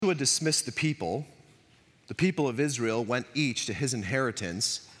Joshua dismissed the people of Israel went each to his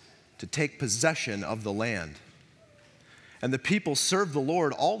inheritance to take possession of the land. And the people served the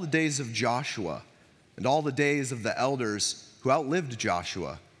Lord all the days of Joshua and all the days of the elders who outlived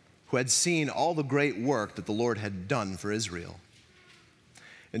Joshua, who had seen all the great work that the Lord had done for Israel.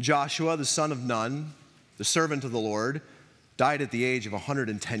 And Joshua, the son of Nun, the servant of the Lord, died at the age of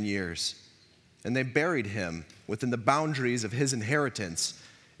 110 years. And they buried him within the boundaries of his inheritance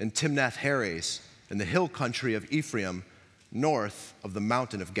in Timnath-Heres, in the hill country of Ephraim, north of the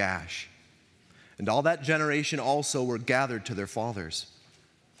mountain of Gash. And all that generation also were gathered to their fathers.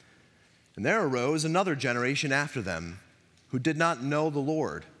 And there arose another generation after them, who did not know the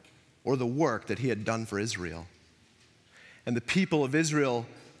Lord or the work that he had done for Israel. And the people of Israel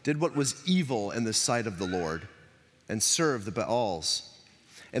did what was evil in the sight of the Lord, and served the Baals.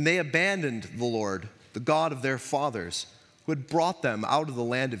 And they abandoned the Lord, the God of their fathers, who had brought them out of the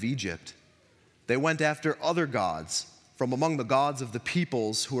land of Egypt. They went after other gods from among the gods of the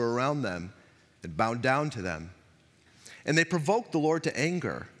peoples who were around them, and bowed down to them. And they provoked the Lord to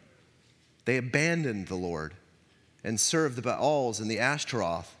anger. They abandoned the Lord and served the Baals and the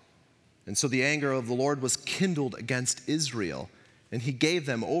Ashtaroth. And so the anger of the Lord was kindled against Israel, and he gave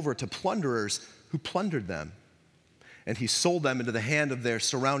them over to plunderers who plundered them. And he sold them into the hand of their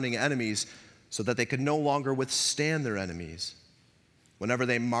surrounding enemies, so that they could no longer withstand their enemies. Whenever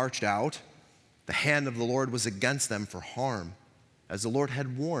they marched out, the hand of the Lord was against them for harm, as the Lord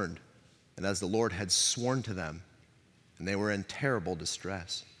had warned, and as the Lord had sworn to them, and they were in terrible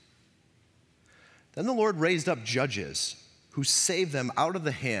distress. Then the Lord raised up judges who saved them out of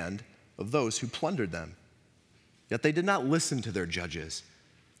the hand of those who plundered them. Yet they did not listen to their judges,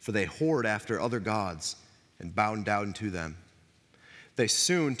 for they whored after other gods and bowed down to them. They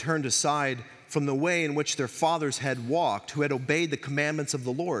soon turned aside from the way in which their fathers had walked, who had obeyed the commandments of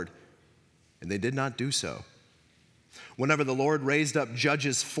the Lord, and they did not do so. Whenever the Lord raised up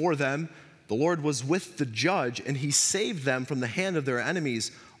judges for them, the Lord was with the judge, and he saved them from the hand of their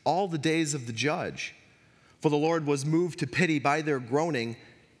enemies all the days of the judge. For the Lord was moved to pity by their groaning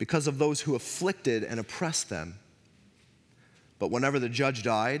because of those who afflicted and oppressed them. But whenever the judge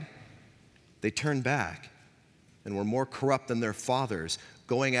died, they turned back and were more corrupt than their fathers,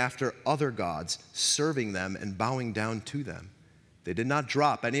 going after other gods, serving them and bowing down to them. They did not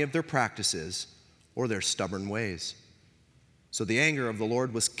drop any of their practices or their stubborn ways. So the anger of the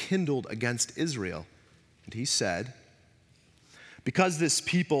Lord was kindled against Israel, and he said, "Because this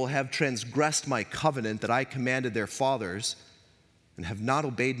people have transgressed my covenant that I commanded their fathers, and have not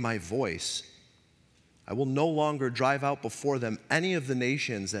obeyed my voice, I will no longer drive out before them any of the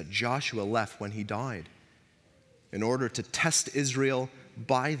nations that Joshua left when he died, in order to test Israel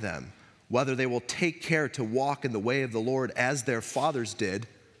by them, whether they will take care to walk in the way of the Lord as their fathers did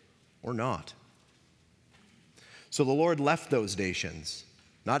or not." So the Lord left those nations,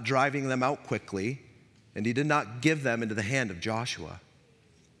 not driving them out quickly, and he did not give them into the hand of Joshua.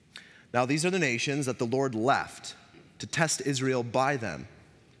 Now these are the nations that the Lord left to test Israel by them.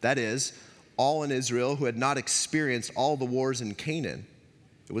 That is, all in Israel who had not experienced all the wars in Canaan.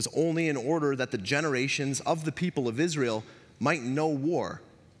 It was only in order that the generations of the people of Israel might know war,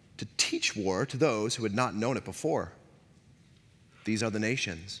 to teach war to those who had not known it before. These are the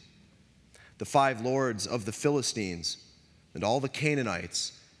nations: the 5 lords of the Philistines, and all the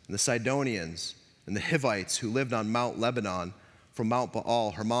Canaanites, and the Sidonians, and the Hivites who lived on Mount Lebanon, from Mount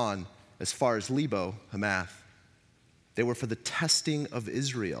Baal Hermon as far as Lebo Hamath. They were for the testing of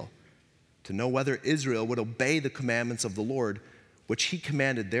Israel, to know whether Israel would obey the commandments of the Lord, which he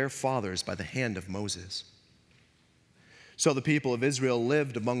commanded their fathers by the hand of Moses. So the people of Israel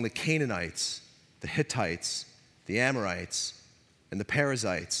lived among the Canaanites, the Hittites, the Amorites, and the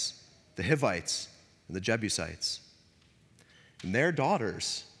Perizzites, the Hivites, and the Jebusites. And their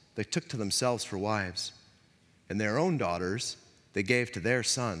daughters they took to themselves for wives, and their own daughters they gave to their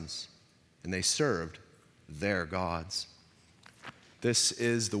sons, and they served their gods. This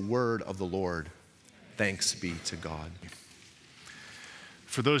is the word of the Lord. Thanks be to God.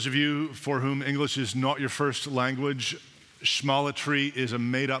 For those of you for whom English is not your first language, schmolatry is a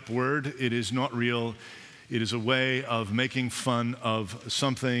made-up word. It is not real. It is a way of making fun of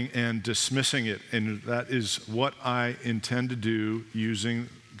something and dismissing it. And that is what I intend to do using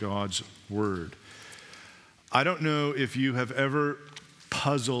God's word. I don't know if you have ever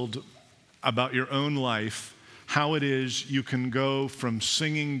puzzled about your own life, how it is you can go from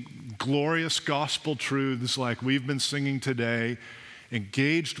singing glorious gospel truths like we've been singing today,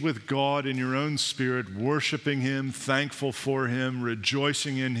 engaged with God in your own spirit, worshiping him, thankful for him,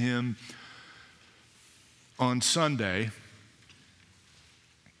 rejoicing in him on Sunday,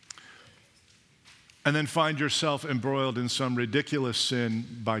 and then find yourself embroiled in some ridiculous sin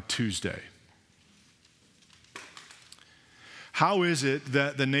by Tuesday? How is it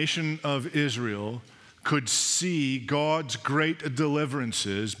that the nation of Israel could see God's great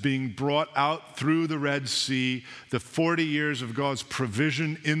deliverances being brought out through the Red Sea, the 40 years of God's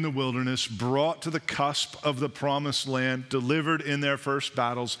provision in the wilderness, brought to the cusp of the promised land, delivered in their first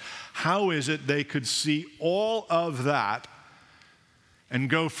battles? How is it they could see all of that and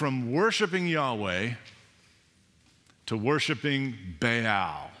go from worshiping Yahweh to worshiping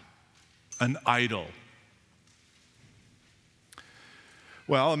Baal, an idol?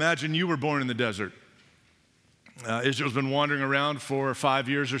 Well, imagine you were born in the desert. Israel's been wandering around for 5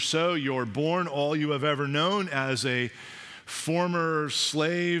 years or so. You're born, all you have ever known, as a former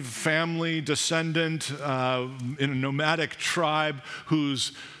slave family descendant in a nomadic tribe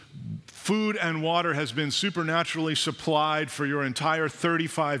whose food and water has been supernaturally supplied for your entire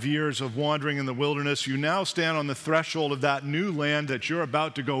 35 years of wandering in the wilderness. You now stand on the threshold of that new land that you're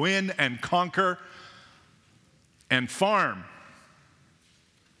about to go in and conquer and farm.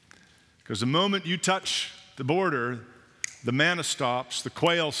 Because the moment you touch the border, the manna stops, the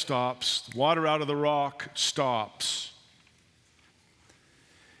quail stops, the water out of the rock stops.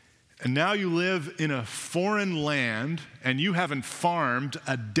 And now you live in a foreign land and you haven't farmed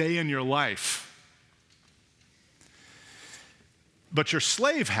a day in your life. But your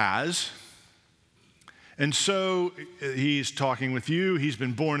slave has. And so he's talking with you. He's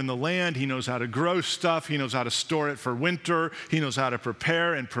been born in the land. He knows how to grow stuff. He knows how to store it for winter. He knows how to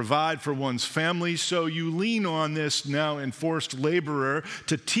prepare and provide for one's family. So you lean on this now enforced laborer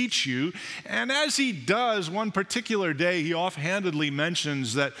to teach you. And as he does, one particular day, he offhandedly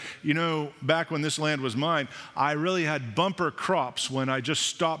mentions that, back when this land was mine, I really had bumper crops when I just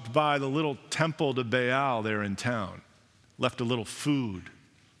stopped by the little temple to Baal there in town, left a little food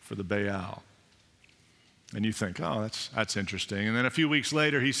for the Baal. And you think, oh, that's interesting. And then a few weeks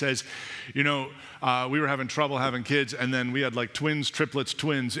later, he says, we were having trouble having kids, and then we had like triplets,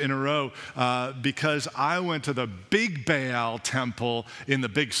 twins in a row because I went to the big Baal temple in the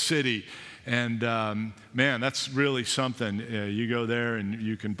big city. And man, that's really something. You go there and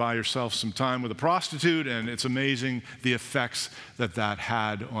you can buy yourself some time with a prostitute, and it's amazing the effects that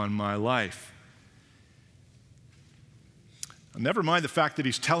had on my life. Never mind the fact that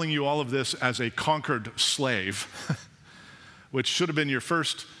he's telling you all of this as a conquered slave, which should have been your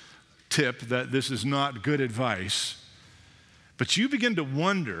first tip that this is not good advice. But you begin to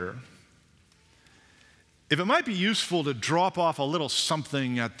wonder if it might be useful to drop off a little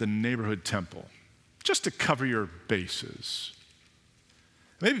something at the neighborhood temple, just to cover your bases.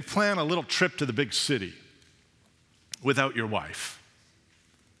 Maybe plan a little trip to the big city without your wife.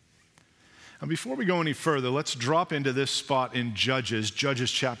 And before we go any further, let's drop into this spot in Judges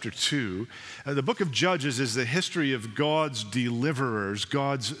chapter 2. The book of Judges is the history of God's deliverers,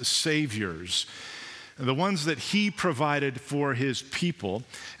 God's saviors, the ones that he provided for his people.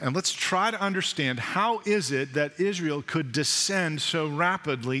 And let's try to understand, how is it that Israel could descend so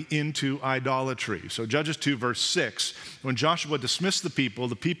rapidly into idolatry? So Judges 2 verse 6, when Joshua dismissed the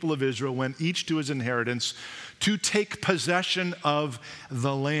people of Israel went each to his inheritance to take possession of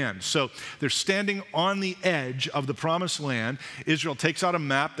the land. So they're standing on the edge of the promised land. Israel takes out a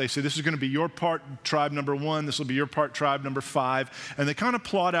map. They say, this is going to be your part, tribe number 1. This will be your part, tribe number 5. And they kind of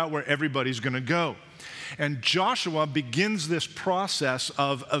plot out where everybody's going to go. And Joshua begins this process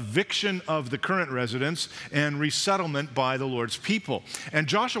of eviction of the current residents and resettlement by the Lord's people. And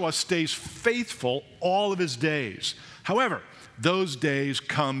Joshua stays faithful all of his days. However, those days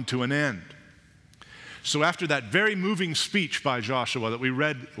come to an end. So after that very moving speech by Joshua that we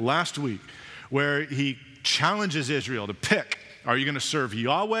read last week, where he challenges Israel to pick, are you going to serve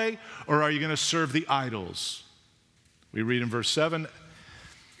Yahweh or are you going to serve the idols? We read in verse 7,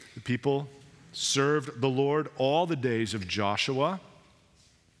 the people served the Lord all the days of Joshua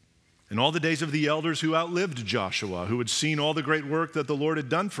and all the days of the elders who outlived Joshua, who had seen all the great work that the Lord had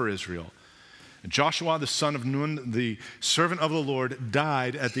done for Israel. And Joshua, the son of Nun, the servant of the Lord,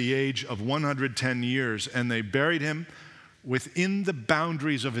 died at the age of 110 years, and they buried him within the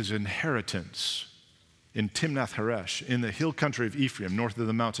boundaries of his inheritance in Timnath-Heresh, in the hill country of Ephraim, north of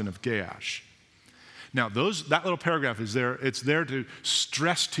the mountain of Gaash. Now, that little paragraph is there. It's there to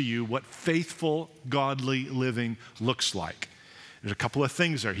stress to you what faithful, godly living looks like. There's a couple of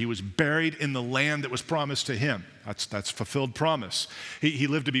things there. He was buried in the land that was promised to him. That's fulfilled promise. He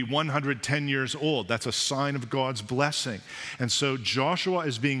lived to be 110 years old. That's a sign of God's blessing. And so Joshua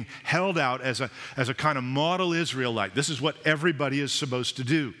is being held out as a kind of model Israelite. This is what everybody is supposed to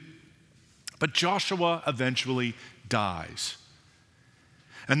do. But Joshua eventually dies.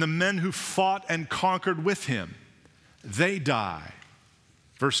 And the men who fought and conquered with him, they die.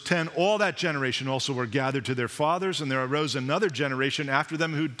 Verse 10, all that generation also were gathered to their fathers, and there arose another generation after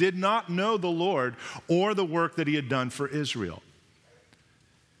them who did not know the Lord or the work that he had done for Israel.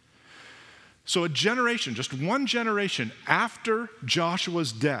 So a generation, just one generation after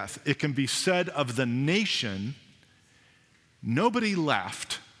Joshua's death, it can be said of the nation, nobody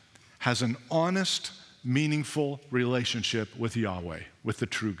left has an honest, meaningful relationship with Yahweh, with the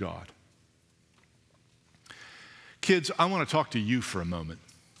true God. Kids, I want to talk to you for a moment.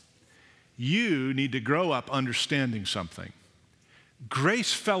 You need to grow up understanding something.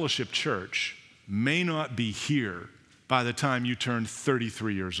 Grace Fellowship Church may not be here by the time you turn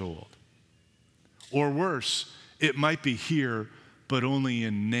 33 years old. Or worse, it might be here, but only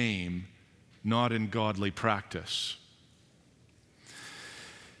in name, not in godly practice.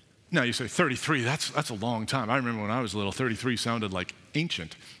 Now you say, 33, that's a long time. I remember when I was little, 33 sounded like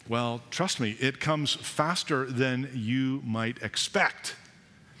ancient. Well, trust me, it comes faster than you might expect.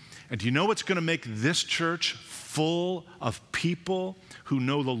 And do you know what's going to make this church full of people who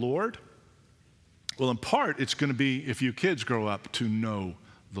know the Lord? Well, in part, it's going to be if you kids grow up to know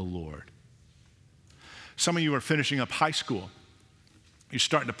the Lord. Some of you are finishing up high school. You're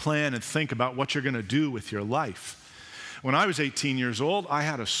starting to plan and think about what you're going to do with your life. When I was 18 years old, I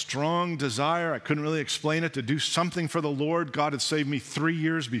had a strong desire, I couldn't really explain it, to do something for the Lord. God had saved me 3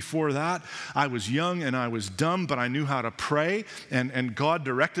 years before that. I was young and I was dumb, but I knew how to pray, and God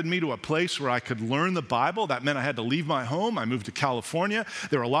directed me to a place where I could learn the Bible. That meant I had to leave my home. I moved to California.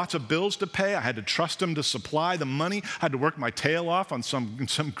 There were lots of bills to pay. I had to trust Him to supply the money. I had to work my tail off on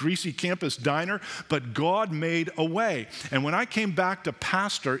some greasy campus diner, but God made a way. And when I came back to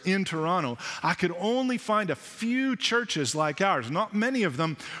pastor in Toronto, I could only find a few churches like ours. Not many of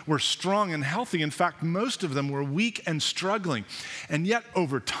them were strong and healthy. In fact, most of them were weak and struggling. And yet,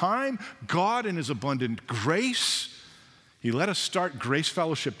 over time, God in His abundant grace, He let us start Grace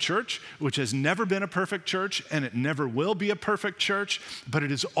Fellowship Church, which has never been a perfect church, and it never will be a perfect church, but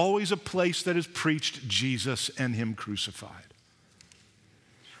it is always a place that has preached Jesus and Him crucified.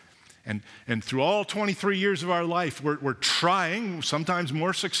 And through all 23 years of our life, we're trying, sometimes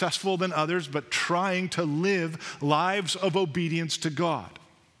more successful than others, but trying to live lives of obedience to God.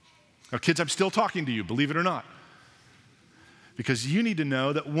 Now, kids, I'm still talking to you, believe it or not. Because you need to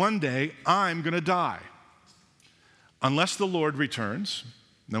know that one day I'm going to die. Unless the Lord returns,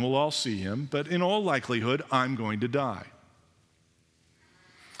 then we'll all see Him, but in all likelihood, I'm going to die.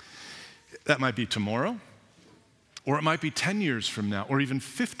 That might be tomorrow. Or it might be 10 years from now, or even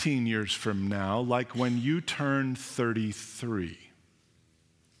 15 years from now, like when you turn 33.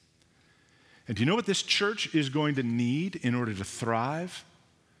 And do you know what this church is going to need in order to thrive?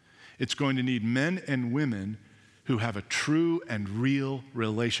 It's going to need men and women who have a true and real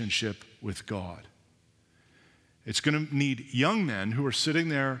relationship with God. It's going to need young men who are sitting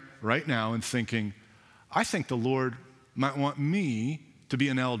there right now and thinking, I think the Lord might want me to be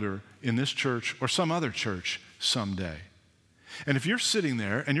an elder in this church or some other church someday. And if you're sitting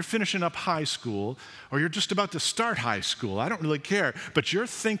there and you're finishing up high school, or you're just about to start high school, I don't really care, but you're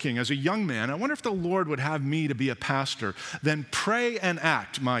thinking as a young man, I wonder if the Lord would have me to be a pastor, then pray and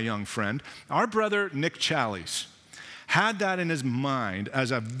act, my young friend. Our brother Nick Challies had that in his mind as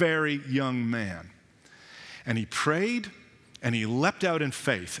a very young man. And he prayed and he leapt out in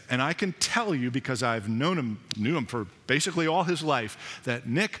faith. And I can tell you, because I've knew him for basically all his life, that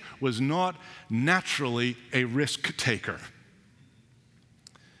Nick was not naturally a risk taker.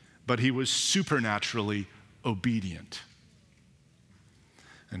 But he was supernaturally obedient.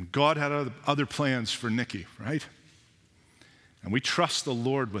 And God had other plans for Nicky, right? And we trust the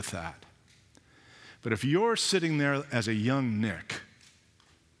Lord with that. But if you're sitting there as a young Nick,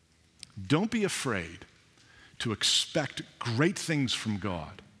 don't be afraid to expect great things from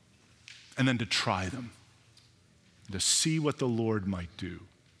God and then to try them, to see what the Lord might do.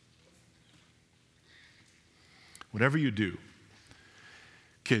 Whatever you do,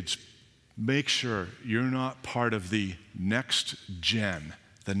 kids, make sure you're not part of the next gen,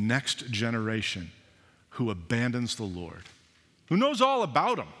 the next generation who abandons the Lord, who knows all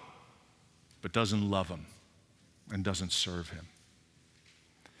about Him, but doesn't love Him and doesn't serve Him.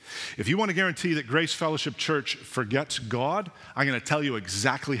 If you want to guarantee that Grace Fellowship Church forgets God, I'm going to tell you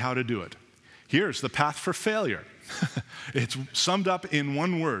exactly how to do it. Here's the path for failure. It's summed up in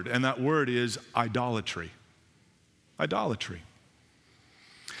one word, and that word is idolatry. Idolatry.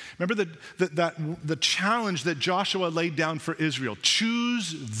 Remember the challenge that Joshua laid down for Israel.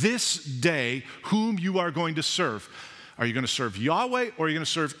 Choose this day whom you are going to serve. Are you going to serve Yahweh, or are you going to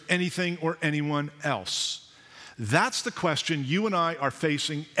serve anything or anyone else? That's the question you and I are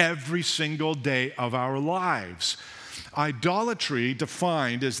facing every single day of our lives. Idolatry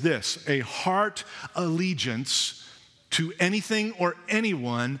defined as this: a heart allegiance to anything or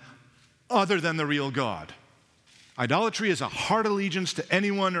anyone other than the real God. Idolatry is a heart allegiance to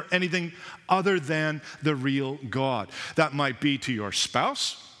anyone or anything other than the real God. That might be to your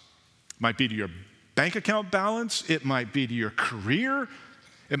spouse, might be to your bank account balance, it might be to your career,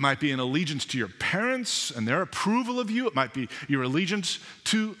 it might be an allegiance to your parents and their approval of you, it might be your allegiance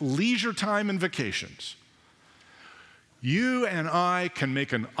to leisure time and vacations. You and I can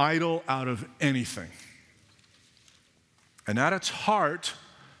make an idol out of anything. And at its heart,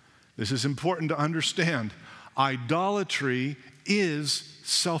 this is important to understand, idolatry is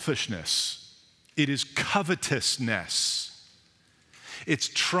selfishness. It is covetousness. It's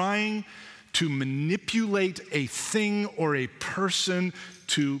trying to manipulate a thing or a person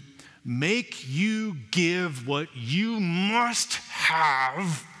to make you give what you must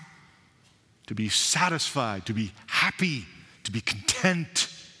have to be satisfied, to be happy, to be content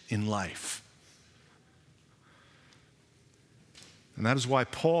in life. And that is why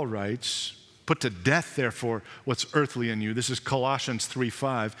Paul writes, "Put to death, therefore, what's earthly in you." This is Colossians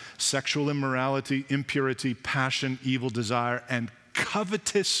 3:5. "Sexual immorality, impurity, passion, evil desire, and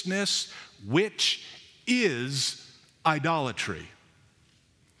covetousness, which is idolatry."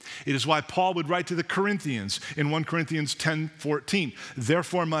 It is why Paul would write to the Corinthians in 1 Corinthians 10:14,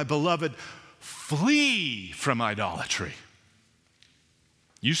 "Therefore, my beloved, flee from idolatry."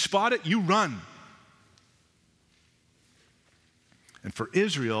 You spot it, you run. And for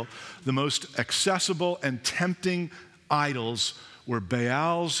Israel, the most accessible and tempting idols were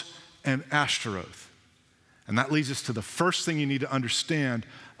Baals and Ashtaroth. And that leads us to the first thing you need to understand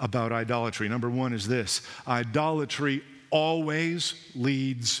about idolatry. Number one is this: idolatry always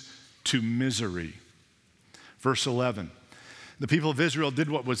leads to misery. Verse 11. The people of Israel did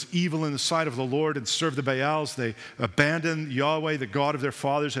what was evil in the sight of the Lord and served the Baals. They abandoned Yahweh, the God of their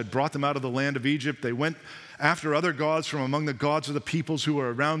fathers, had brought them out of the land of Egypt. They went after other gods from among the gods of the peoples who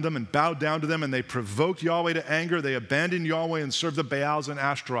were around them and bowed down to them, and they provoked Yahweh to anger. They abandoned Yahweh and served the Baals and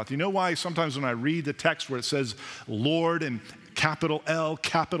Ashtaroth. You know why sometimes when I read the text where it says Lord and capital L,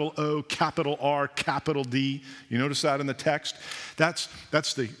 capital O, capital R, capital D, you notice that in the text? That's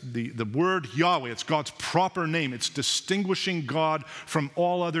the word Yahweh. It's God's proper name. It's distinguishing God from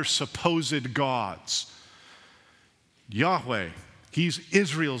all other supposed gods. Yahweh, he's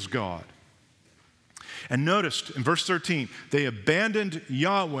Israel's God. And notice in verse 13, they abandoned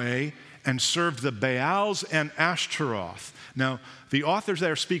Yahweh and served the Baals and Ashtaroth. Now, the author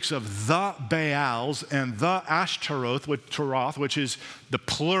there speaks of the Baals and the Ashtaroth, which is the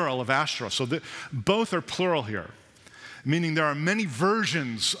plural of Ashtaroth. So both are plural here, meaning there are many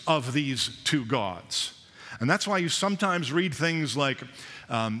versions of these two gods. And that's why you sometimes read things like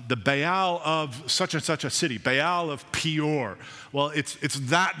the Baal of such and such a city, Baal of Peor. Well, it's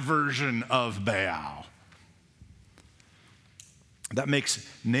that version of Baal. That makes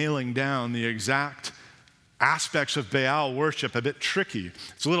nailing down the exact aspects of Baal worship a bit tricky.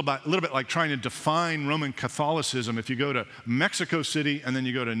 It's a little bit like trying to define Roman Catholicism. If you go to Mexico City and then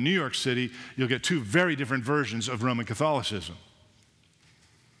you go to New York City, you'll get two very different versions of Roman Catholicism.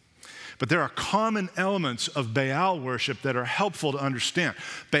 But there are common elements of Baal worship that are helpful to understand.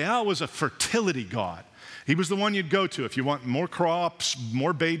 Baal was a fertility god. He was the one you'd go to if you want more crops,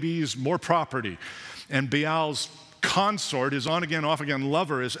 more babies, more property. And Baal's consort, his on-again, off-again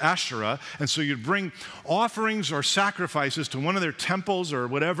lover, is Asherah. And so you'd bring offerings or sacrifices to one of their temples or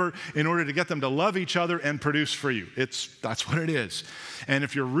whatever in order to get them to love each other and produce for you. That's what it is. And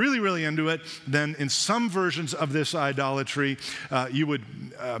if you're really, really into it, then in some versions of this idolatry, you would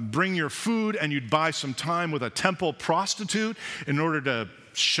bring your food and you'd buy some time with a temple prostitute in order to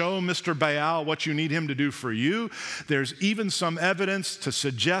show Mr. Baal what you need him to do for you. There's even some evidence to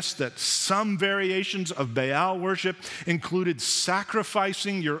suggest that some variations of Baal worship included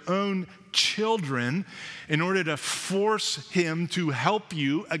sacrificing your own children in order to force him to help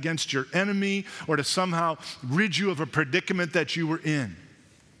you against your enemy or to somehow rid you of a predicament that you were in.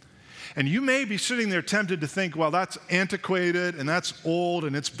 And you may be sitting there tempted to think, well, that's antiquated and that's old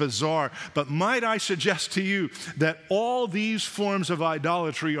and it's bizarre. But might I suggest to you that all these forms of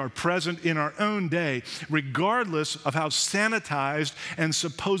idolatry are present in our own day, regardless of how sanitized and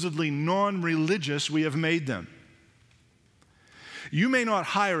supposedly non-religious we have made them. You may not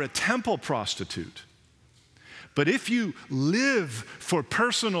hire a temple prostitute, but if you live for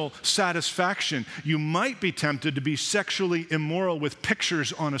personal satisfaction, you might be tempted to be sexually immoral with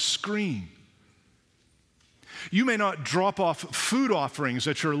pictures on a screen. You may not drop off food offerings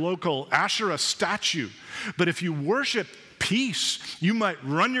at your local Asherah statue, but if you worship peace, you might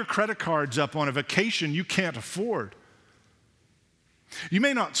run your credit cards up on a vacation you can't afford. You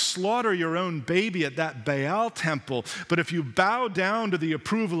may not slaughter your own baby at that Baal temple, but if you bow down to the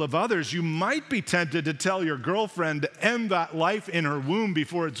approval of others, you might be tempted to tell your girlfriend to end that life in her womb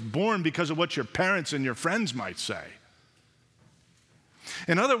before it's born because of what your parents and your friends might say.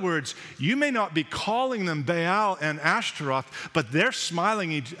 In other words, you may not be calling them Baal and Ashtaroth, but they're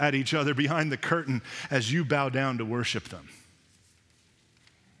smiling at each other behind the curtain as you bow down to worship them.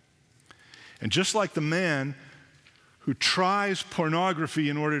 And just like the man who tries pornography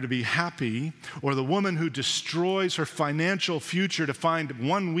in order to be happy, or the woman who destroys her financial future to find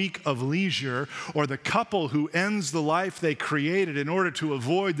 1 week of leisure, or the couple who ends the life they created in order to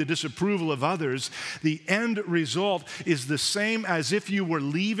avoid the disapproval of others, the end result is the same as if you were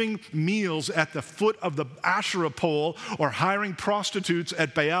leaving meals at the foot of the Asherah pole or hiring prostitutes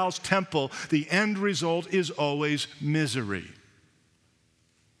at Baal's temple. The end result is always misery,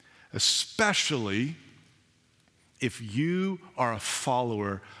 especially if you are a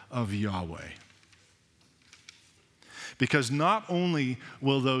follower of Yahweh. Because not only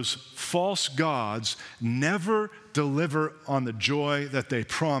will those false gods never deliver on the joy that they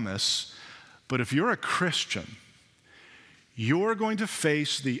promise, but if you're a Christian, you're going to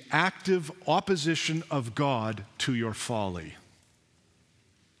face the active opposition of God to your folly.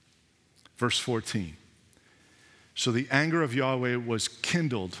 Verse 14. So the anger of Yahweh was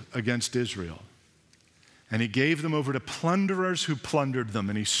kindled against Israel, and he gave them over to plunderers who plundered them,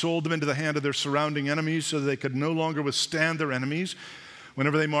 and he sold them into the hand of their surrounding enemies so that they could no longer withstand their enemies.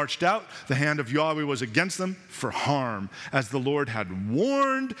 Whenever they marched out, the hand of Yahweh was against them for harm, as the Lord had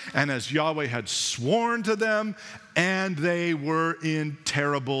warned and as Yahweh had sworn to them, and they were in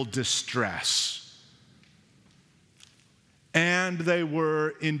terrible distress. And they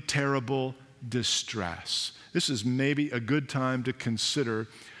were in terrible distress. This is maybe a good time to consider,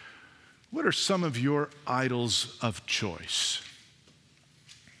 what are some of your idols of choice?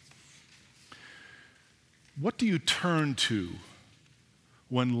 What do you turn to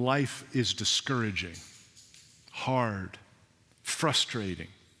when life is discouraging, hard, frustrating?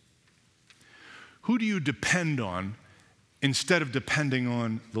 Who do you depend on instead of depending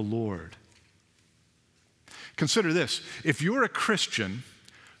on the Lord? Consider this. If you're a Christian,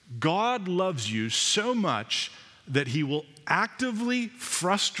 God loves you so much that he will actively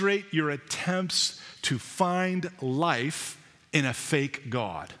frustrate your attempts to find life in a fake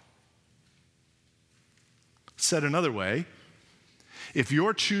God. Said another way, if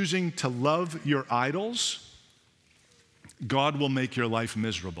you're choosing to love your idols, God will make your life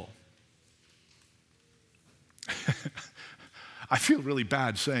miserable. I feel really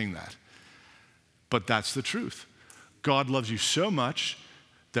bad saying that, but that's the truth. God loves you so much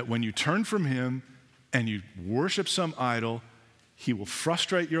that when you turn from him and you worship some idol, he will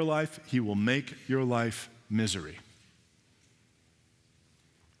frustrate your life, he will make your life misery.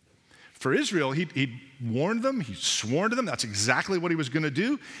 For Israel, he warned them, he sworn to them, that's exactly what he was going to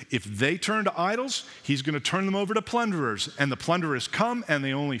do. If they turn to idols, he's going to turn them over to plunderers. And the plunderers come and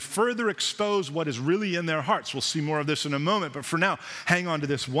they only further expose what is really in their hearts. We'll see more of this in a moment, but for now, hang on to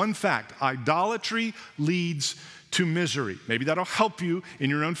this one fact. Idolatry leads to misery. Maybe that'll help you in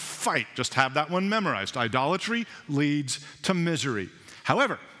your own fight. Just have that one memorized. Idolatry leads to misery.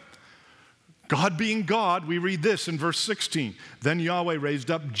 However, God being God, we read this in verse 16. Then Yahweh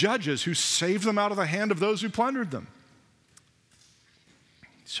raised up judges who saved them out of the hand of those who plundered them.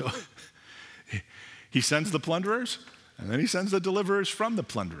 So he sends the plunderers, and then he sends the deliverers from the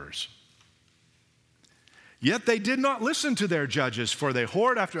plunderers. Yet they did not listen to their judges, for they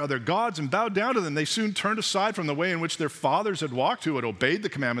whored after other gods and bowed down to them. They soon turned aside from the way in which their fathers had walked, who had obeyed the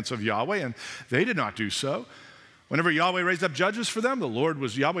commandments of Yahweh, and they did not do so. Whenever Yahweh raised up judges for them,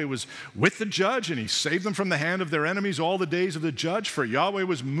 Yahweh was with the judge, and he saved them from the hand of their enemies all the days of the judge, for Yahweh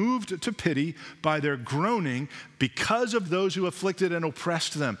was moved to pity by their groaning because of those who afflicted and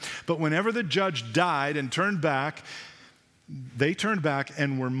oppressed them. But whenever the judge died and turned back, they turned back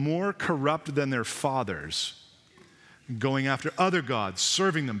and were more corrupt than their fathers, going after other gods,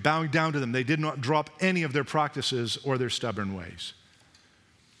 serving them, bowing down to them. They did not drop any of their practices or their stubborn ways.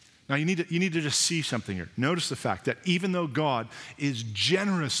 Now you need to just see something here. Notice the fact that even though God is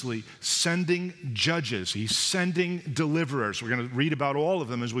generously sending judges, he's sending deliverers. We're going to read about all of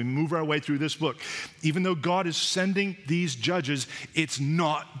them as we move our way through this book. Even though God is sending these judges, it's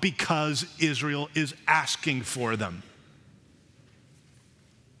not because Israel is asking for them.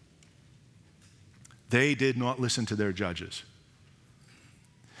 They did not listen to their judges.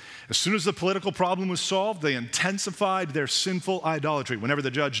 As soon as the political problem was solved, they intensified their sinful idolatry. Whenever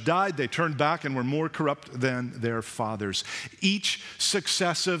the judge died, they turned back and were more corrupt than their fathers. Each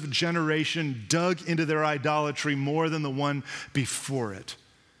successive generation dug into their idolatry more than the one before it.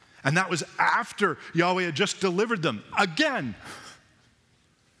 And that was after Yahweh had just delivered them again.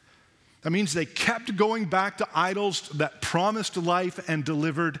 That means they kept going back to idols that promised life and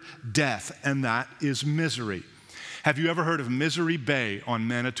delivered death, and that is misery. Have you ever heard of Misery Bay on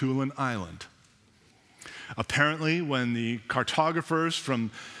Manitoulin Island? Apparently, when the cartographers from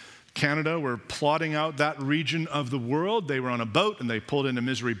Canada were plotting out that region of the world, they were on a boat and they pulled into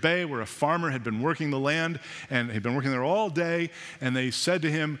Misery Bay where a farmer had been working the land and he'd been working there all day, and they said to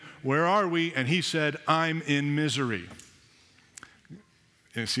him, "Where are we?" And he said, "I'm in misery."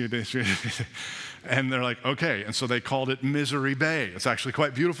 And they're like, okay. And so they called it Misery Bay. It's actually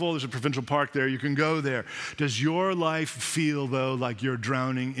quite beautiful. There's a provincial park there. You can go there. Does your life feel, though, like you're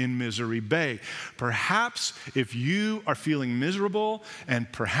drowning in Misery Bay? Perhaps if you are feeling miserable,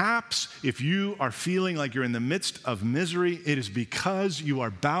 and perhaps if you are feeling like you're in the midst of misery, it is because you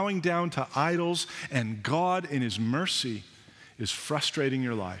are bowing down to idols, and God, in His mercy, is frustrating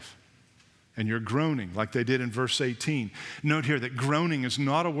your life. And you're groaning like they did in verse 18. Note here that groaning is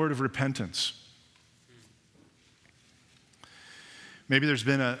not a word of repentance. Maybe there's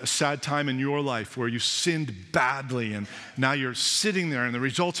been a sad time in your life where you sinned badly and now you're sitting there, and the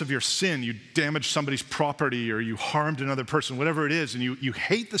results of your sin, you damaged somebody's property or you harmed another person, whatever it is, and you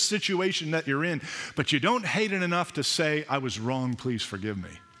hate the situation that you're in, but you don't hate it enough to say, "I was wrong, please forgive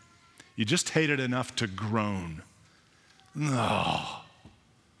me." You just hate it enough to groan. No.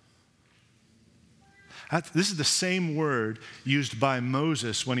 This is the same word used by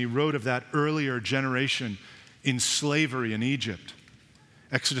Moses when he wrote of that earlier generation in slavery in Egypt.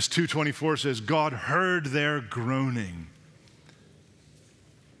 Exodus 2:24 says, God heard their groaning.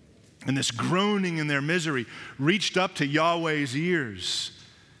 And this groaning in their misery reached up to Yahweh's ears.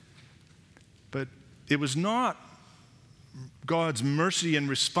 But it was not God's mercy in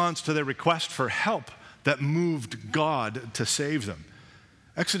response to their request for help that moved God to save them.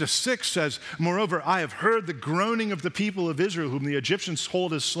 Exodus 6 says, "Moreover, I have heard the groaning of the people of Israel, whom the Egyptians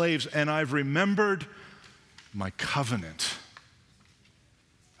hold as slaves, and I've remembered my covenant."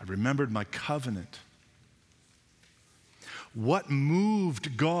 I remembered my covenant. What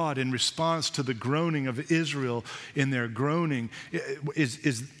moved God in response to the groaning of Israel in their groaning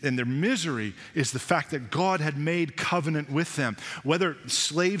in their misery is the fact that God had made covenant with them. Whether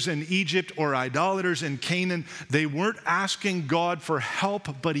slaves in Egypt or idolaters in Canaan, they weren't asking God for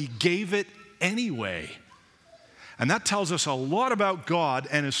help, but He gave it anyway. And that tells us a lot about God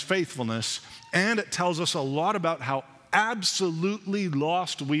and His faithfulness, and it tells us a lot about how absolutely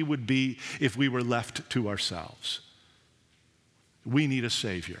lost we would be if we were left to ourselves. We need a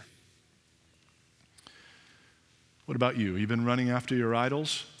Savior. What about you? You've been running after your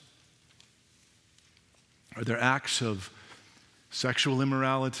idols? Are there acts of sexual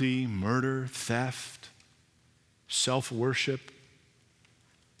immorality, murder, theft, self-worship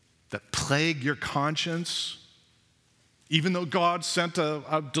that plague your conscience? Even though God sent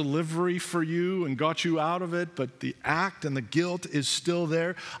a delivery for you and got you out of it, but the act and the guilt is still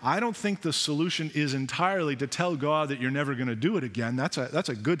there. I don't think the solution is entirely to tell God that you're never going to do it again. That's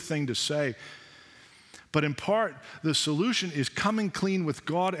a good thing to say. But in part, the solution is coming clean with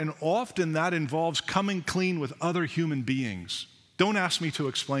God, and often that involves coming clean with other human beings. Don't ask me to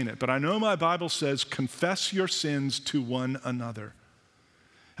explain it, but I know my Bible says, confess your sins to one another.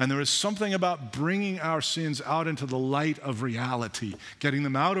 And there is something about bringing our sins out into the light of reality, getting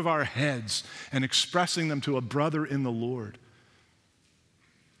them out of our heads and expressing them to a brother in the Lord.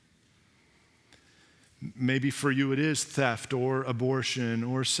 Maybe for you it is theft or abortion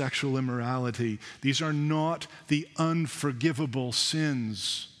or sexual immorality. These are not the unforgivable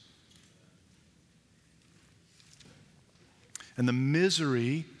sins. And the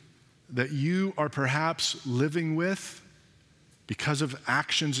misery that you are perhaps living with because of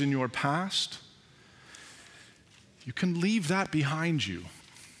actions in your past, you can leave that behind you.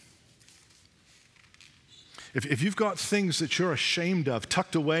 If you've got things that you're ashamed of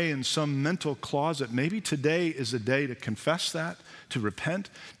tucked away in some mental closet, maybe today is a day to confess that, to repent,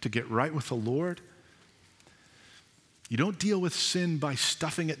 to get right with the Lord. You don't deal with sin by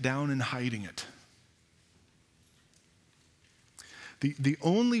stuffing it down and hiding it. The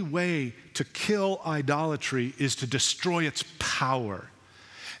only way to kill idolatry is to destroy its power.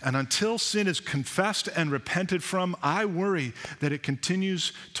 And until sin is confessed and repented from, I worry that it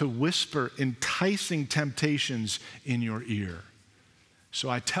continues to whisper enticing temptations in your ear.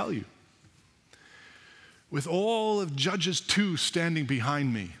 So I tell you, with all of Judges 2 standing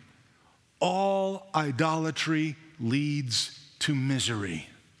behind me, all idolatry leads to misery.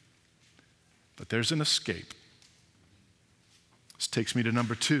 But there's an escape. This takes me to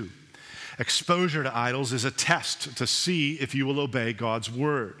number 2. Exposure to idols is a test to see if you will obey God's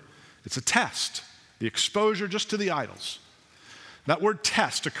word. It's a test. The exposure just to the idols. That word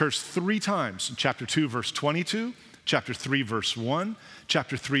test occurs 3 times in chapter 2, verse 22, chapter 3, verse 1,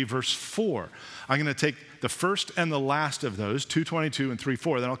 chapter 3, verse 4. I'm going to take the first and the last of those, 2:22 and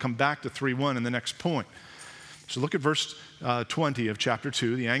 3:4, then I'll come back to 3:1 in the next point. So look at verse 20 of chapter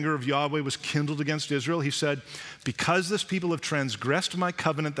 2. The anger of Yahweh was kindled against Israel. He said, because this people have transgressed my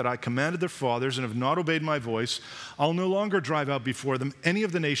covenant that I commanded their fathers and have not obeyed my voice, I'll no longer drive out before them any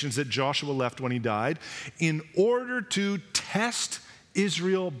of the nations that Joshua left when he died, in order to test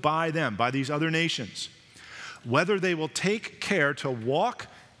Israel by them, by these other nations, whether they will take care to walk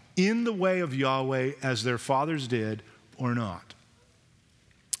in the way of Yahweh as their fathers did or not.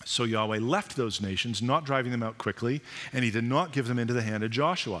 So Yahweh left those nations, not driving them out quickly, and he did not give them into the hand of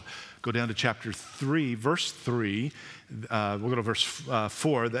Joshua. Go down to chapter 3, verse 3. We'll go to verse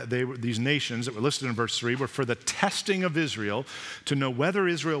 4. These nations that were listed in verse 3 were for the testing of Israel, to know whether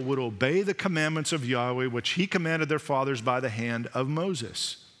Israel would obey the commandments of Yahweh, which he commanded their fathers by the hand of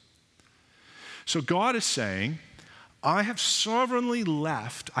Moses. So God is saying, I have sovereignly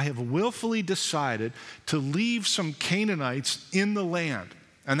left, I have willfully decided to leave some Canaanites in the land.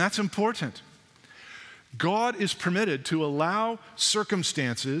 And that's important. God is permitted to allow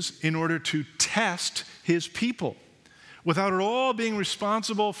circumstances in order to test his people without at all being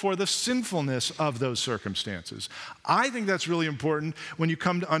responsible for the sinfulness of those circumstances. I think that's really important when you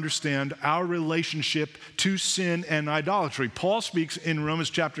come to understand our relationship to sin and idolatry. Paul speaks in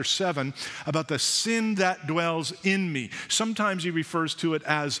Romans chapter 7 about the sin that dwells in me. Sometimes he refers to it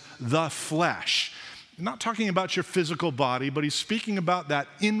as the flesh. Not talking about your physical body, but he's speaking about that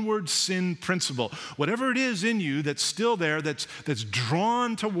inward sin principle. Whatever it is in you that's still there, that's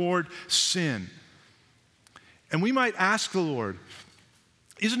drawn toward sin. And we might ask the Lord,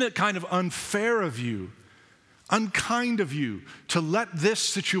 isn't it kind of unfair of you, unkind of you, to let this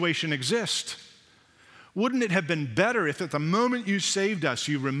situation exist? Wouldn't it have been better if at the moment you saved us,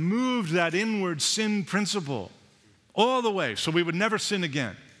 you removed that inward sin principle all the way so we would never sin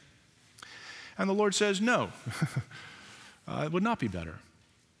again? And the Lord says, no, it would not be better.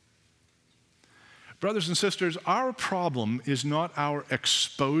 Brothers and sisters, our problem is not our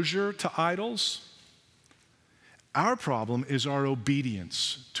exposure to idols. Our problem is our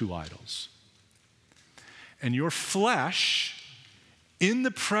obedience to idols. And your flesh, in the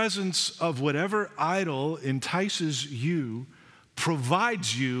presence of whatever idol entices you,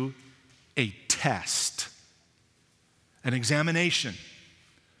 provides you a test, an examination.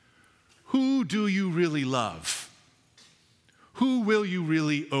 Who do you really love? Who will you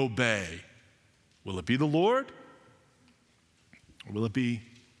really obey? Will it be the Lord? Or will it be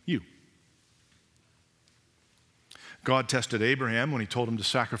you? God tested Abraham when he told him to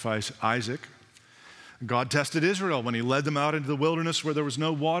sacrifice Isaac. God tested Israel when he led them out into the wilderness where there was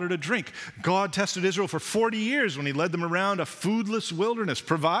no water to drink. God tested Israel for 40 years when he led them around a foodless wilderness,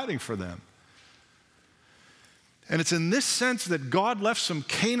 providing for them. And it's in this sense that God left some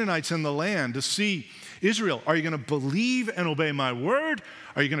Canaanites in the land to see, Israel, are you going to believe and obey my word?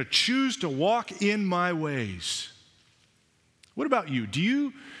 Are you going to choose to walk in my ways? What about you? Do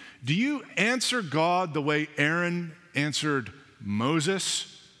you answer God the way Aaron answered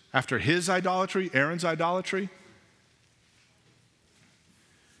Moses after his idolatry, Aaron's idolatry?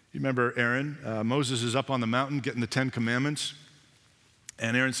 You remember Aaron? Moses is up on the mountain getting the 10 Commandments.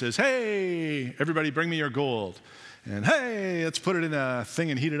 And Aaron says, hey, everybody bring me your gold. And hey, let's put it in a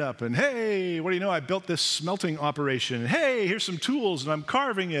thing and heat it up. And hey, what do you know? I built this smelting operation. And hey, here's some tools and I'm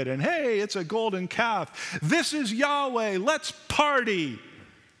carving it. And hey, it's a golden calf. This is Yahweh. Let's party.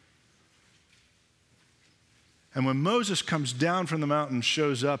 And when Moses comes down from the mountain,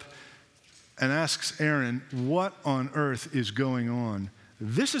 shows up and asks Aaron, what on earth is going on?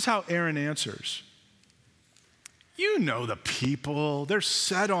 This is how Aaron answers. You know the people, they're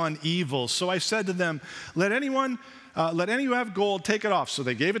set on evil. So I said to them, let any who have gold take it off. So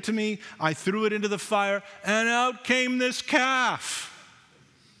they gave it to me, I threw it into the fire, and out came this calf.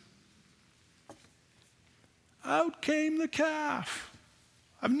 Out came the calf.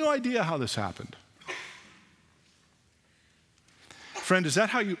 I have no idea how this happened. Friend, is that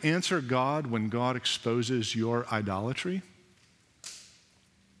how you answer God when God exposes your idolatry?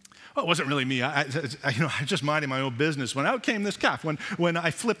 Well, it wasn't really me. I just minding my own business. When out came this calf, when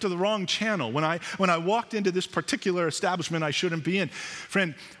I flipped to the wrong channel, when I walked into this particular establishment I shouldn't be in.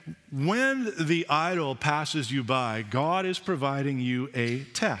 Friend, when the idol passes you by, God is providing you a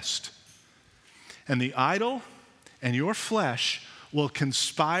test. And the idol and your flesh will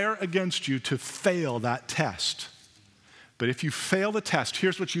conspire against you to fail that test. But if you fail the test,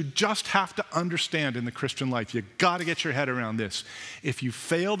 here's what you just have to understand in the Christian life. You got to get your head around this. If you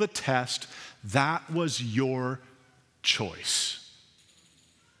fail the test, that was your choice.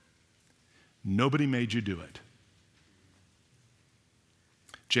 Nobody made you do it.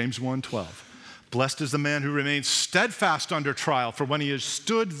 James 1:12. Blessed is the man who remains steadfast under trial, for when he has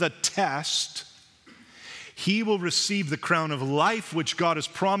stood the test, he will receive the crown of life which God has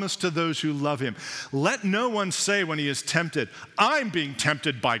promised to those who love him. Let no one say when he is tempted, I'm being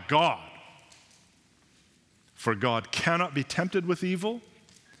tempted by God. For God cannot be tempted with evil,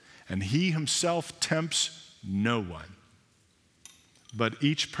 and he himself tempts no one. But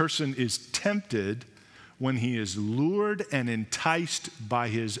each person is tempted when he is lured and enticed by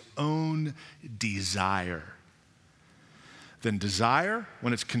his own desire. Then desire,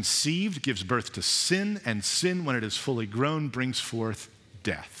 when it's conceived, gives birth to sin, and sin, when it is fully grown, brings forth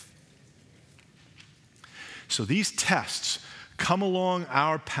death. So these tests come along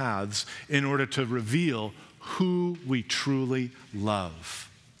our paths in order to reveal who we truly love.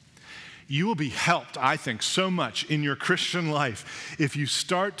 You will be helped, I think, so much in your Christian life if you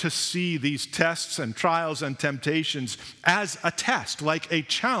start to see these tests and trials and temptations as a test, like a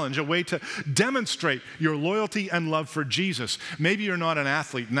challenge, a way to demonstrate your loyalty and love for Jesus. Maybe you're not an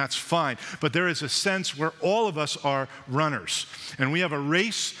athlete, and that's fine, but there is a sense where all of us are runners, and we have a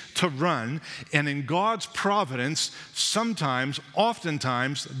race to run, and in God's providence, sometimes,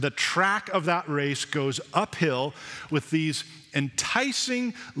 oftentimes, the track of that race goes uphill with these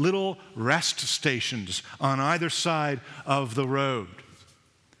enticing little rest stations on either side of the road.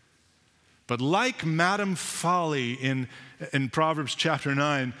 But like Madame Folly in Proverbs chapter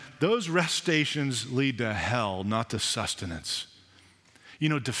 9, those rest stations lead to hell, not to sustenance. You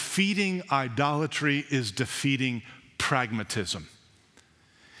know, defeating idolatry is defeating pragmatism.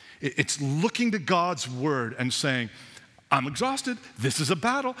 It's looking to God's word and saying, I'm exhausted. This is a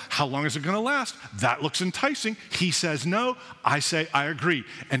battle. How long is it going to last? That looks enticing. He says no. I say I agree.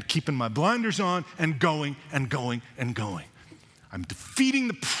 And keeping my blinders on and going and going and going. I'm defeating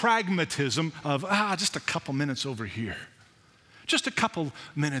the pragmatism of, just a couple minutes over here. Just a couple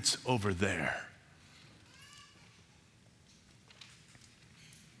minutes over there.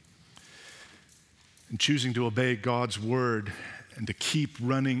 And choosing to obey God's word and to keep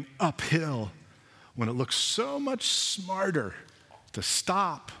running uphill when it looks so much smarter to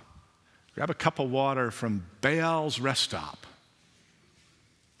stop, grab a cup of water from Baal's rest stop.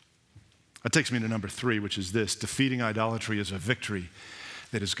 That takes me to number 3, which is this: defeating idolatry is a victory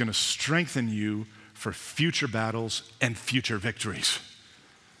that is going to strengthen you for future battles and future victories.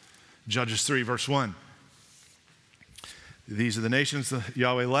 Judges 3, verse 1. These are the nations that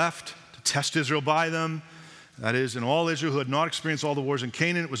Yahweh left to test Israel by them. That is, in all Israel who had not experienced all the wars in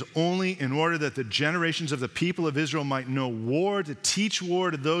Canaan, it was only in order that the generations of the people of Israel might know war, to teach war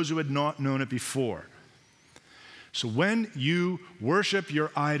to those who had not known it before. So when you worship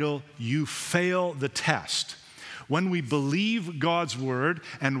your idol, you fail the test. When we believe God's word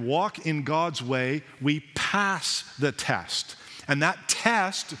and walk in God's way, we pass the test. And that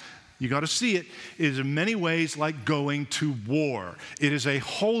test, you got to see it, is in many ways like going to war. It is a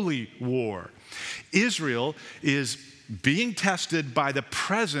holy war. Israel is being tested by the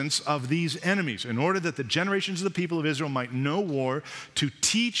presence of these enemies in order that the generations of the people of Israel might know war, to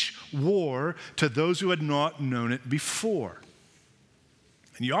teach war to those who had not known it before.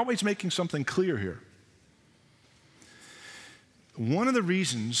 And Yahweh's making something clear here. One of the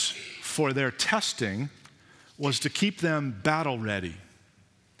reasons for their testing was to keep them battle ready,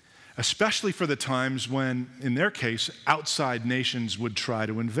 especially for the times when, in their case, outside nations would try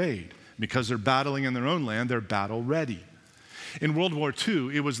to invade. Because they're battling in their own land, they're battle ready. In World War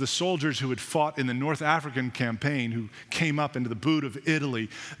II, it was the soldiers who had fought in the North African campaign who came up into the boot of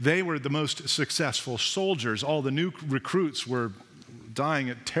Italy. They were the most successful soldiers. All the new recruits were dying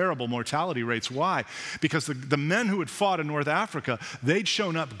at terrible mortality rates. Why? Because the men who had fought in North Africa, they'd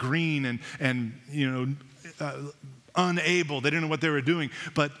shown up green and unable. They didn't know what they were doing,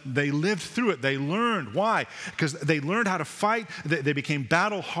 but they lived through it. They learned. Why? Because they learned how to fight. They became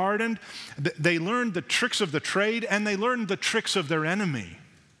battle hardened. They learned the tricks of the trade, and they learned the tricks of their enemy.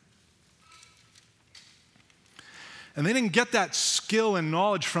 And they didn't get that skill and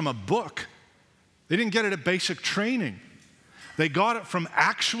knowledge from a book. They didn't get it at basic training. They got it from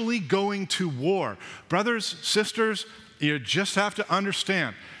actually going to war. Brothers, sisters, you just have to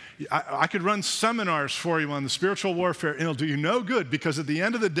understand, I could run seminars for you on the spiritual warfare, and it'll do you no good, because at the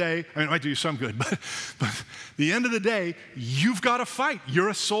end of the day, I mean, it might do you some good, but at the end of the day, you've got to fight. You're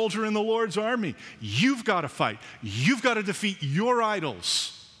a soldier in the Lord's army. You've got to fight. You've got to defeat your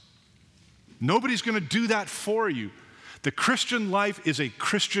idols. Nobody's going to do that for you. The Christian life is a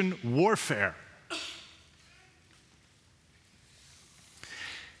Christian warfare.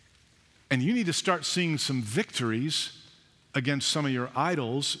 And you need to start seeing some victories against some of your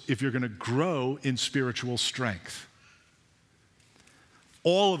idols if you're going to grow in spiritual strength.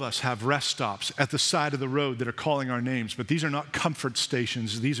 All of us have rest stops at the side of the road that are calling our names, but these are not comfort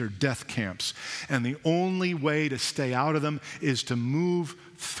stations, these are death camps. And the only way to stay out of them is to move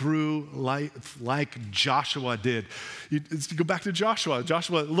through like Joshua did. You go back to Joshua.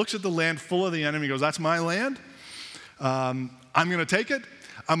 Joshua looks at the land full of the enemy, goes, that's my land. I'm going to take it.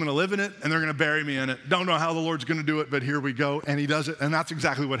 I'm going to live in it, and they're going to bury me in it. Don't know how the Lord's going to do it, but here we go. And he does it, and that's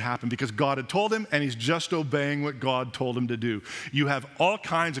exactly what happened, because God had told him, and he's just obeying what God told him to do. You have all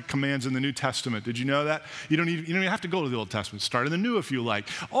kinds of commands in the New Testament. Did you know that? You don't even have to go to the Old Testament. Start in the New if you like.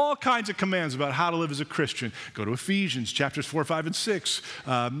 All kinds of commands about how to live as a Christian. Go to Ephesians chapters 4, 5, and 6.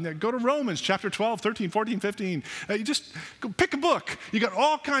 Go to Romans chapter 12, 13, 14, 15. You just go pick a book. You got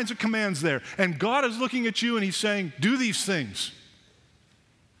all kinds of commands there. And God is looking at you, and he's saying, do these things.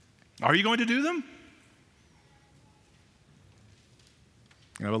 Are you going to do them?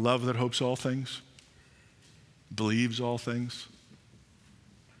 You have a love that hopes all things, believes all things.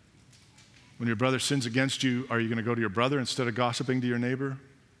 When your brother sins against you, are you going to go to your brother instead of gossiping to your neighbor?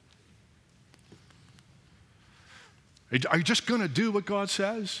 Are you just going to do what God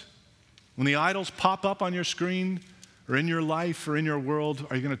says? When the idols pop up on your screen or in your life or in your world,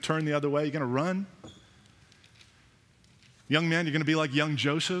 are you going to turn the other way? Are you going to run? Young man, you're going to be like young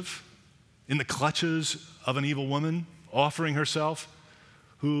Joseph, in the clutches of an evil woman, offering herself,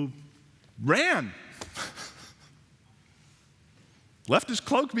 who ran. Left his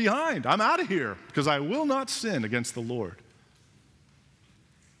cloak behind. I'm out of here, because I will not sin against the Lord.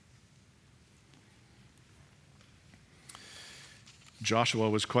 Joshua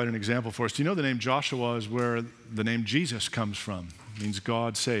was quite an example for us. Do you know the name Joshua is where the name Jesus comes from? It means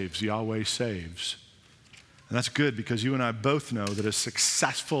God saves, Yahweh saves. And that's good, because you and I both know that as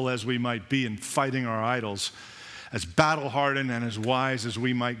successful as we might be in fighting our idols, as battle-hardened and as wise as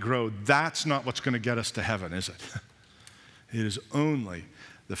we might grow, that's not what's going to get us to heaven, is it? It is only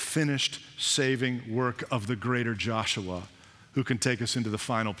the finished saving work of the greater Joshua who can take us into the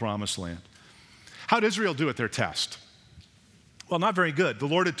final promised land. How did Israel do at their test? Well, not very good. The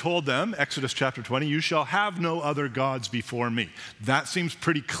Lord had told them, Exodus chapter 20, you shall have no other gods before me. That seems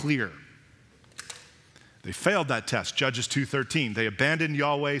pretty clear. They failed that test. Judges 2:13. They abandoned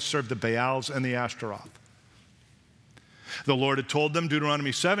Yahweh, served the Baals and the Ashtaroth. The Lord had told them,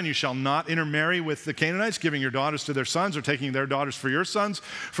 Deuteronomy 7, you shall not intermarry with the Canaanites, giving your daughters to their sons or taking their daughters for your sons,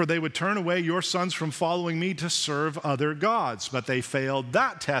 for they would turn away your sons from following me to serve other gods. But they failed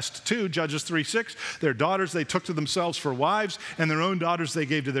that test too. Judges 3:6. Their daughters they took to themselves for wives, and their own daughters they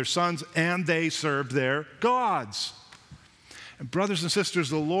gave to their sons, and they served their gods. And brothers and sisters,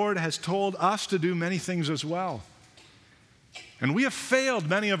 the Lord has told us to do many things as well. And we have failed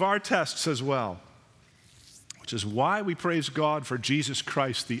many of our tests as well, which is why we praise God for Jesus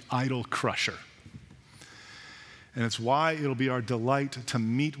Christ, the idol crusher. And it's why it'll be our delight to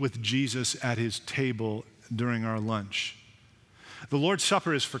meet with Jesus at his table during our lunch. The Lord's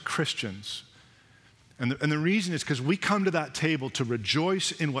Supper is for Christians. And the reason is because we come to that table to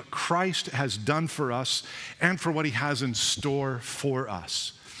rejoice in what Christ has done for us and for what he has in store for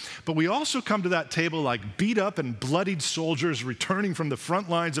us. But we also come to that table like beat up and bloodied soldiers returning from the front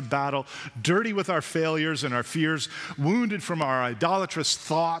lines of battle, dirty with our failures and our fears, wounded from our idolatrous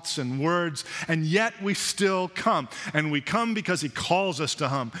thoughts and words, and yet we still come. And we come because he calls us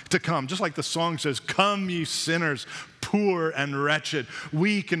to come. Just like the song says, come ye sinners, poor and wretched,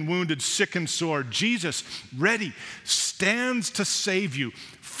 weak and wounded, sick and sore. Jesus, ready, stands to save you,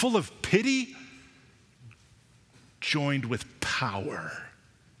 full of pity, joined with power.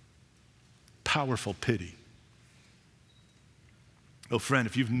 Powerful pity. Oh, friend,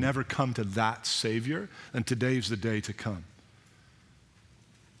 if you've never come to that Savior, then today's the day to come.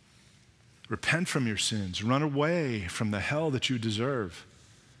 Repent from your sins. Run away from the hell that you deserve.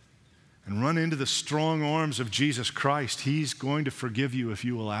 And run into the strong arms of Jesus Christ. He's going to forgive you if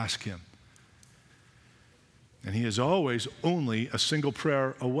you will ask him. And he is always only a single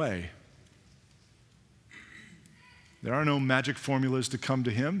prayer away. There are no magic formulas to come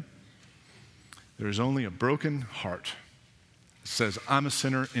to him. There is only a broken heart that says, I'm a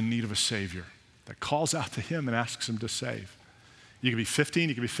sinner in need of a Savior, that calls out to him and asks him to save. You could be 15,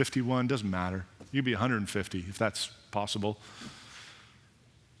 you could be 51, doesn't matter. You could be 150 if that's possible.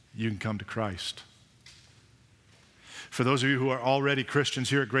 You can come to Christ. For those of you who are already Christians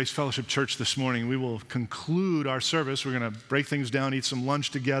here at Grace Fellowship Church this morning, we will conclude our service. We're going to break things down, eat some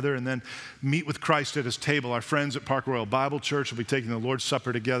lunch together, and then meet with Christ at his table. Our friends at Park Royal Bible Church will be taking the Lord's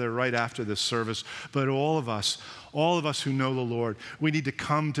Supper together right after this service. But all of us who know the Lord, we need to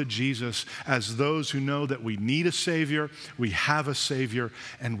come to Jesus as those who know that we need a Savior, we have a Savior,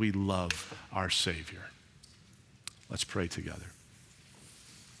 and we love our Savior. Let's pray together.